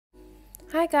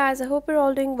Hi guys, I hope you're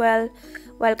all doing well.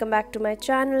 Welcome back to my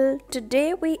channel.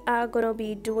 Today we are gonna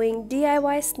be doing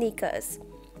DIY sneakers,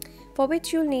 for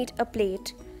which you'll need a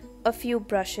plate, a few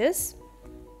brushes.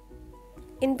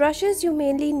 In brushes you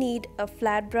mainly need a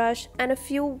flat brush and a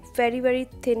few very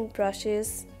thin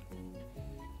brushes,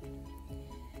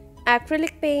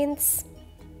 acrylic paints,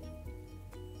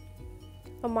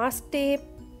 a mask tape,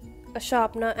 a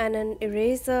sharpener and an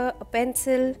eraser, a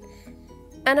pencil,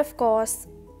 and of course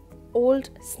old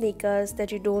sneakers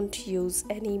that you don't use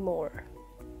anymore.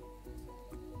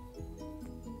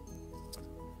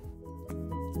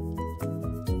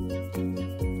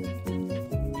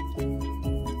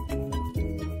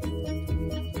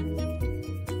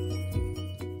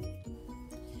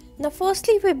 Now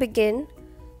firstly we begin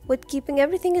with keeping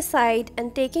everything aside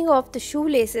and taking off the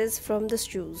shoelaces from the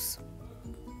shoes.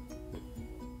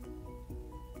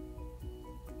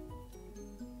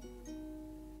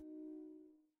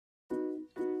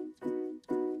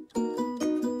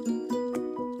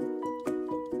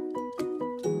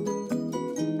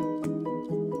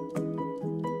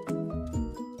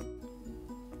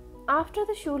 After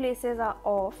the shoelaces are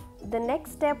off, the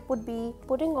next step would be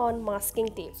putting on masking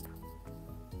tape.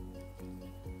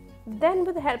 Then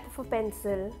with the help of a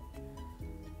pencil,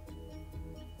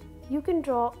 you can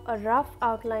draw a rough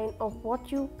outline of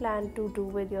what you plan to do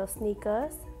with your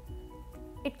sneakers.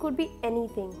 It could be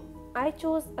anything. I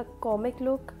chose a comic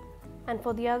look, and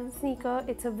for the other sneaker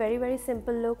it's a very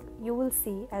simple look. You will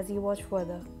see as you watch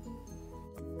further.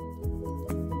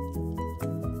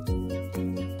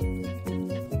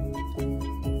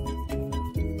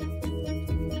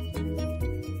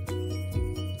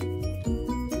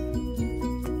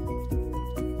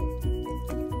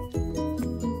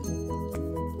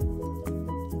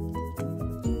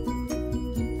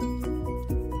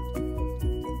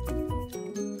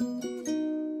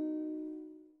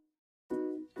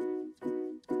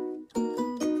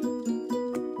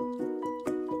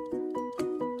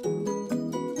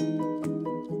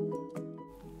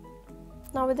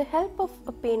 Now with the help of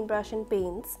a paintbrush and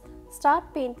paints,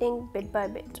 start painting bit by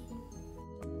bit.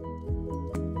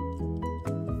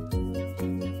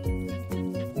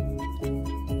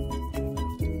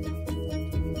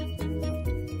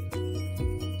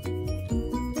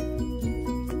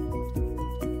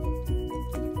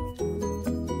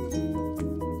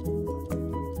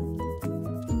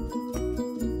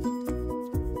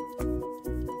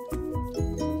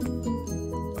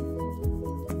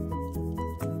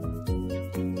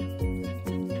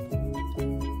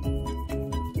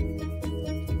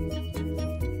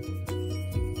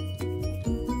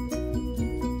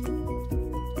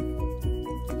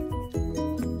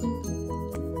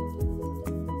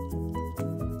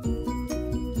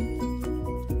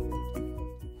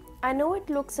 I know it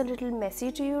looks a little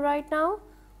messy to you right now,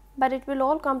 but it will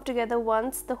all come together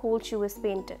once the whole shoe is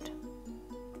painted.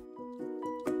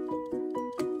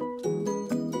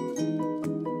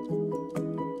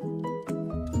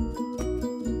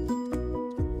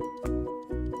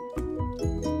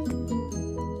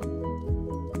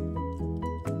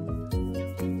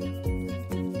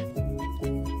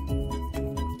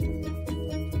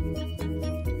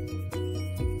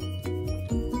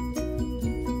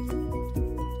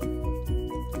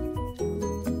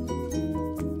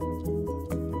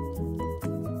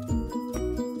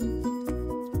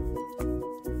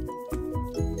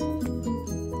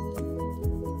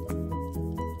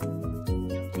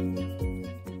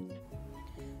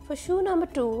 For shoe number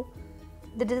 2,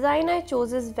 the design I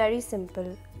chose is very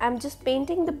simple. I'm just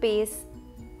painting the base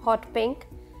hot pink,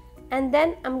 and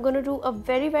then I'm going to do a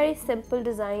very simple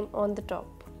design on the top.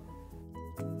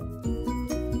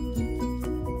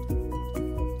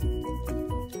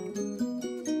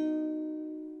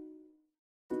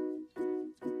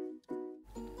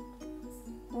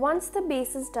 Once the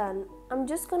base is done, I'm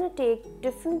just going to take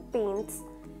different paints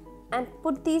and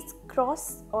put these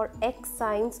cross or X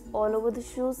signs all over the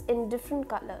shoes in different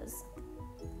colors.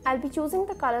 I'll be choosing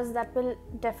the colors that will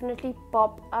definitely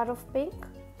pop out of pink.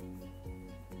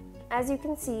 As you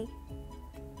can see,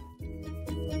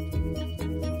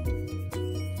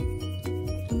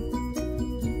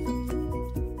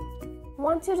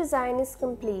 once your design is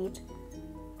complete,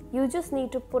 you just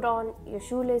need to put on your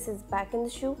shoelaces back in the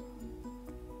shoe,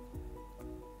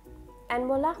 and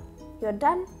voila, you're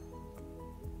done.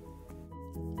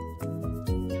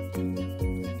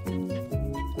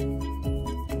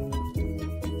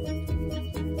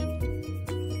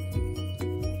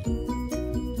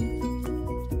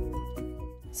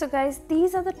 So guys,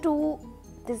 these are the two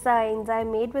designs I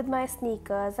made with my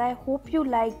sneakers. I hope you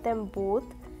like them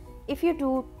both. If you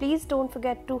do, please don't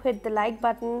forget to hit the like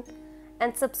button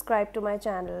and subscribe to my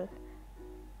channel.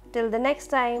 Till the next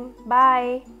time,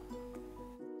 bye.